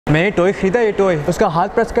मैंने टॉय खरीदा, ये टॉय, उसका हाथ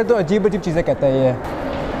प्रेस कर दो अजीब अजीब चीज़ें कहता है ये।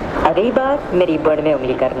 अगली बार मेरी बड़ में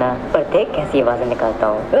उंगली करना, पर देख कैसी आवाज़ें निकालता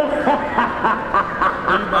हूँ।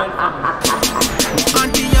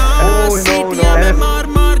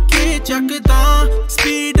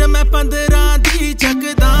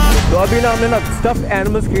 तो अभी ना हमने ना स्टफ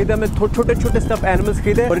एनिमल्स खरीदे, हमने छोटे छोटे स्टफ एनिमल्स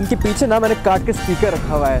खरीदे और इनके पीछे ना मैंने काट के स्पीकर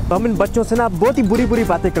रखा हुआ है। तो हम इन बच्चों से ना बहुत ही बुरी बुरी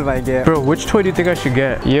बातें करवाएंगे। Bro, which toy do you think I should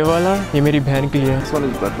get? ये वाला, ये मेरी बहन के लिए।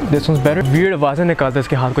 This one's better. Weird आवाज़ें निकालते हैं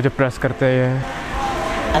इसके हाथ को जब प्रेस करते हैं ये।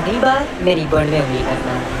 अगली बार मेरी बड़ में उंगली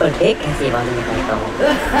करना, पर देख कैसी आवाज़ें निकालता हूँ।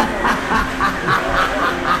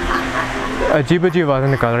 अजीब अजीब आवाज़ें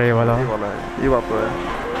निकाल रहा है ये वाला। ये वापस है।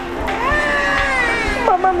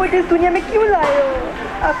 मामा मुझे इस दुनिया में क्यों लाए हो?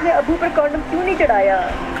 आपने अबू पर कॉन्डम क्यों नहीं चढ़ाया?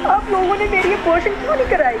 आप लोगों ने मेरी अबॉर्शन क्यों नहीं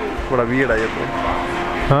कराई? थोड़ा वियर्ड है ये तो।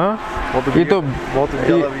 हाँ? ये तो बहुत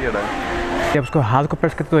ज़्यादा वियर्ड है। जब उसको हाथ को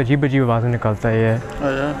प्रेस करते तो अजीब अजीब आवाज़ें निकालता है ये।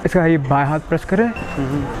 इसका ये बाएं हाथ प्रेस करे।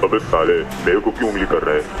 अबे साले मेरे को क्यों उंगली कर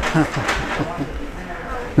रहे हैं?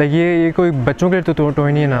 लाइक ये कोई बच्चों के लिए तो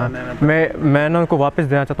टॉय नहीं है ना। मैं ना उनको वापस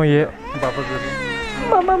देना चाहता हूँ ये। वापस दे।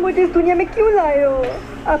 मामा मुझे इस दुनिया में क्यों लाए हो?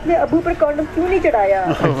 आपने अबू पर कॉन्डम क्यों नहीं चढ़ाया?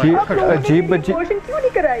 अजीब अजीब अबॉर्शन क्यों नहीं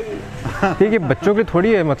कराई? ठीक है, बच्चों के लिए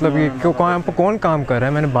थोड़ी है, मतलब ये कौन काम कर रहा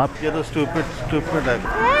है? मैंने बाप ये तो स्टूपिड है।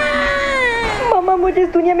 मामा मुझे इस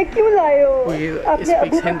दुनिया में क्यों लाए हो? आपने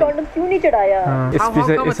अबू पर कॉन्डम क्यों नहीं चढ़ाया?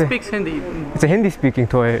 It's a Hindi speaking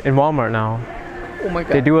toy in Walmart now. Oh my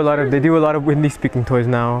God. They do a lot of Hindi speaking toys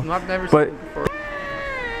now. I've never but seen it before.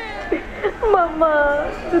 मामा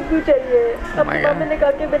दूध चाहिए। अपने मामा ने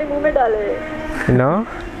कहा कि मेरे मुंह में डाले। No?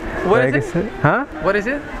 What is it? हाँ? What is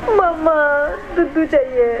it? मामा दूध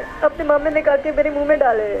चाहिए। अपने मामा ने कहा कि मेरे मुंह में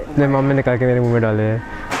डाले। अपने मामा ने कहा कि मेरे मुंह में डाले।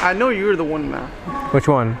 I know you're the one now. Which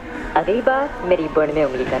one? अगली बार मेरी बड़ में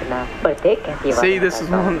उंगली करना, पर देख कैसी आवाज़ें See, this is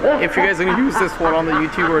one. If you guys are gonna use this one on the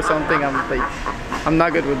YouTube or something, I'm not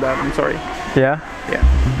good with that. I'm sorry. Yeah? Yeah.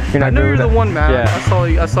 I know you're the one, man. Yeah.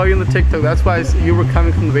 I saw you on the TikTok. That's why you were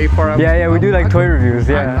coming from way far. Yeah, we do like toy reviews.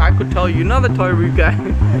 Yeah. I could tell you're not the toy review guy.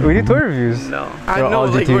 We do toy reviews. No. I know.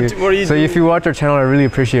 Like, what are you So if you watch our channel, I really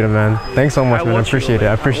appreciate it, man. Thanks so much, man. I appreciate it.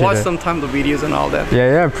 I appreciate it. Watch sometimes the videos and all that.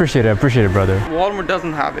 Yeah, I appreciate it. I appreciate it, brother. Walmart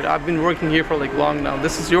doesn't have it. I've been working here for like long now.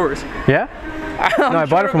 This is yours. Yeah? No, I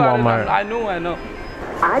bought it from Walmart. I know.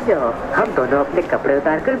 आ जाओ, हम दोनों अपने कपड़े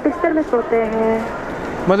उतार कर बिस्तर में सोते हैं।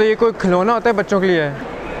 मतलब ये कोई खिलौना होता है बच्चों के लिए?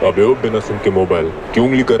 अबे वो बिना सिम के मोबाइल क्यों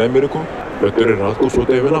उंगली कर रहा है मेरे को? मैं तेरे रात को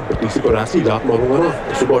सोते हुए ना पतीसी पर ऐसी लात मारूंगा ना,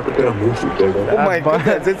 सुबह उठ तेरा मुंह सूख जाएगा। Oh my God,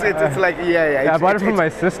 it's like yeah. I bought it from my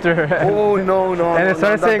sister. Oh no. And it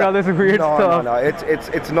started saying all this weird stuff. No,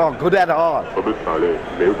 it's not good at all. अबे साले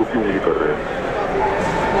मेरे को क्यों उंगली कर रहे हैं?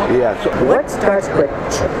 Yeah. So What starts with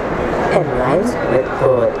ch and rhymes with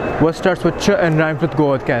God? What starts with ch and rhymes with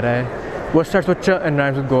God कह रहा है। What starts with ch and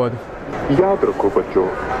rhymes with God? याद रखो बच्चों,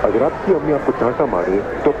 अगर आपकी अम्मी आपको चांटा मारे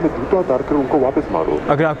तो अपने जूता उतार कर उनको वापस मारो।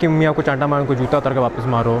 अगर आपकी मम्मी आपको चांटा मारे उनको जूता उतार कर वापस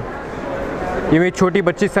मारो। ये मेरी छोटी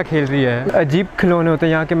बच्ची सा खेल रही है। अजीब खिलौने होते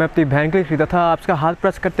हैं यहाँ के, मैं अपनी बहन के लिए खरीदा था। आप इसका हाथ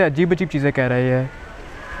प्रेस करते हैं अजीब अजीब चीज़ें कह रही है।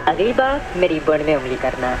 अगली बार मेरी बड़ में उंगली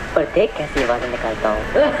करना, पर देख कैसी आवाज़ें निकालता हूँ।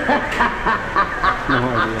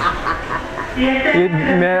 ये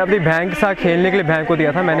मैं अपनी बहन के साथ खेलने के लिए बहन को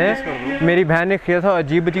दिया था मैंने। मेरी बहन ने खरीदा था,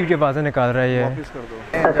 अजीब अजीब आवाज़ें निकाल रही है।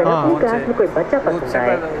 अगर आपकी क्लास में कोई बच्चा पसंद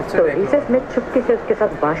आए तो रिसेस में चुपके से उसके साथ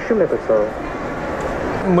वॉशरूम में घुसो।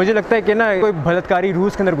 मुझे लगता है कि ना कोई बलात्कारी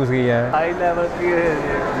रूस के अंदर घुस गई है। high level की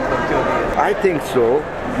I think so.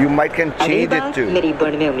 You might can change it too. मेरी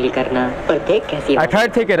बड़ में उंगली करना, पर देख कैसी। I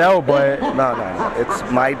tried to take it out, but No. It's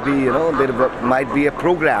might be might be a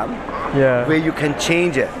program where you can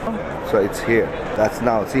change it. So it's here. That's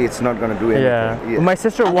now. See, it's not gonna do anything. Yeah. My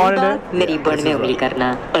sister wanted it. मेरी बड़ में उंगली करना,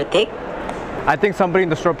 पर देख। I think somebody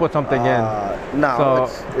in the store put something in. No, so,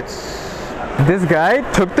 it's. This guy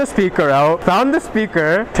took the speaker out, found the speaker,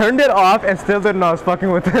 turned it off, and still didn't know I was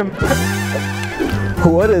fucking with him.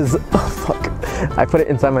 What is? Oh, fuck. I put it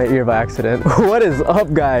inside my ear by accident. What is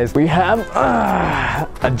up, guys? We have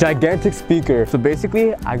a gigantic speaker. So basically,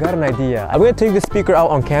 I got an idea. I'm gonna take this speaker out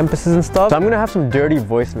on campuses and stuff. So I'm gonna have some dirty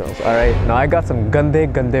voicemails, alright? Now I got some gande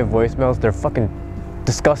voicemails. They're fucking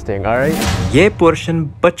disgusting, alright? ये portion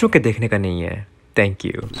बच्चों के देखने का नहीं है। Thank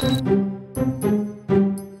you.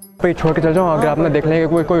 पे छोड़ के चल जाओ, अगर आपने देख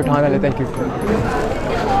लेंगे कोई उठा ना ले। Thank you.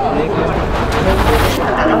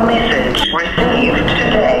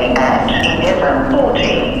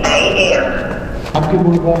 आपकी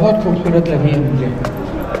बुन बहुत खूबसूरत लगी है मुझे।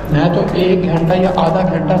 मैं तो 1 घंटा या आधा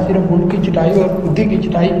घंटा सिर्फ बुन की चटाई और बुद्धि की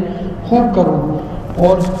चटाई खूब करूँ।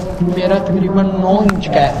 और मेरा तकरीबन 9 इंच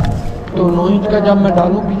का है, तो 9 इंच का जब मैं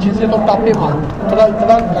डालूँ पीछे से तो टापे मारूँ, तड़क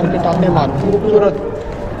करके टापे मारूँ खूबसूरत।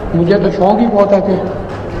 मुझे तो शौक ही बहुत है कि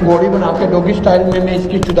घोड़ी बना के डॉगी स्टाइल में मैं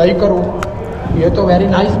इसकी जुदाई करूँ। ये तो वेरी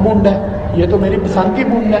नाइस बूंद है, ये तो मेरी पसंद की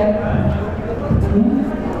बूंद है।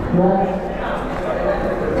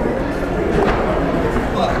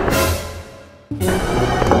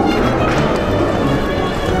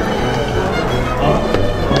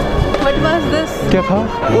 क्या था?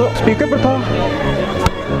 वो स्पीकर पर था।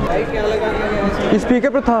 ये स्पीकर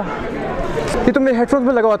पर था। ये तो मेरे हेडफोन्स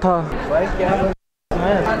में लगा हुआ था।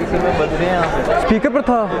 स्पीकर पर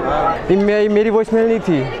था। ये मेरी वॉइसमेल नहीं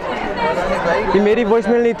थी। ये मेरी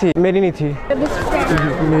वॉइसमेल नहीं थी। मेरी नहीं थी।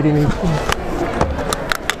 मेरी नहीं थी।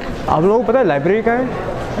 आप लोगों को पता है लाइब्रेरी कहाँ है?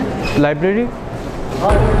 लाइब्रेरी?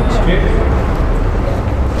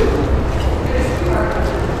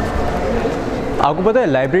 आपको पता है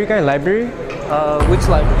लाइब्रेरी कहाँ है? लाइब्रेरी? Which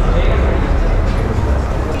library?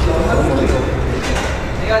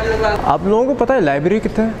 आप लोगों को पता है लाइब्रेरी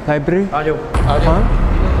कितना है? लाइब्रेरी? आ जाओ।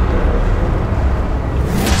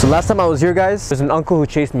 So last time I was here, guys, there's an uncle who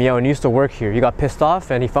chased me out and used to work here. He got pissed off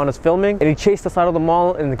and he found us filming and he chased us out of the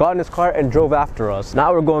mall and got in his car and drove after us. Now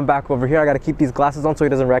we're going back over here. I gotta keep these glasses on so he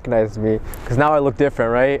doesn't recognize me because now I look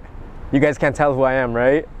different, right? You guys can't tell who I am,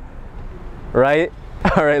 right? Right?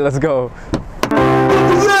 All right, let's go.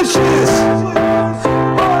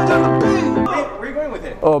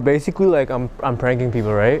 Oh, basically, like I'm pranking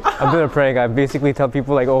people, right? I'm doing a prank. I basically tell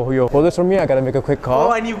people like, oh, yo, hold this for me. I gotta make a quick call.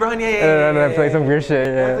 Oh, and you run, yeah. And I play some weird shit.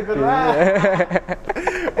 Yeah. That's a good laugh.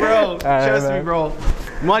 Bro, trust me, bro.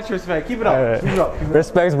 Much respect. Keep it up. Right. Keep it up.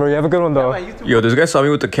 Respects, bro. You have a good one, though. Yo, this guy saw me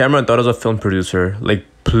with the camera and thought I was a film producer. Like,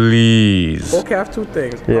 please. Okay, I have two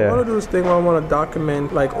things. Yeah. I want to do this thing where I want to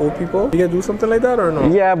document like old people. You gonna do something like that or no?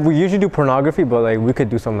 Yeah, we usually do pornography, but like we could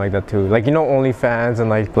do something like that too. Like, you know, OnlyFans and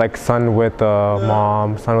like son with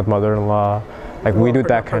mom, son with mother-in-law. Like we do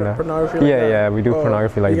that kind of. Pornography. Like that? Yeah, we do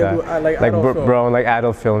pornography like that. Like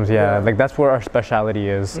adult films. Yeah, like that's where our speciality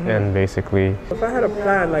is, and basically. If I had a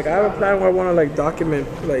plan, like I have a plan where I want to like document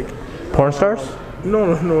like. Porn stars?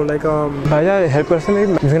 No, like Yeah, help us.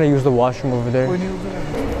 I'm just gonna use the washroom over there.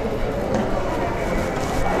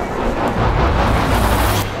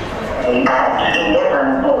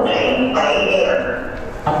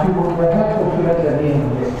 आपकी बहुत बहुत खूबसूरत लगी है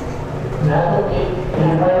मुझे। मैं तो एक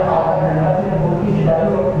घंटा या आधा घंटा से मुर्गी खिलाई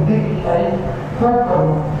और खुदी खिलाई सब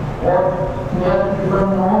करूँ और मैं तकरीबन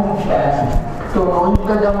 9 इंच का है तो 9 इंच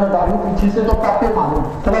का जब मैं डालूँ पीछे से तो तापे मारूँ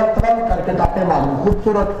तरह करके तापे मारूँ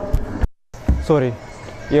खूबसूरत। सॉरी,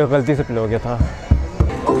 ये गलती से प्ले हो गया था।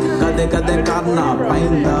 कदे कदे करना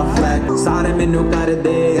पैंदा फ्लैग सारे मेनू कर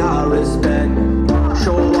दे यार रिस्पेक्ट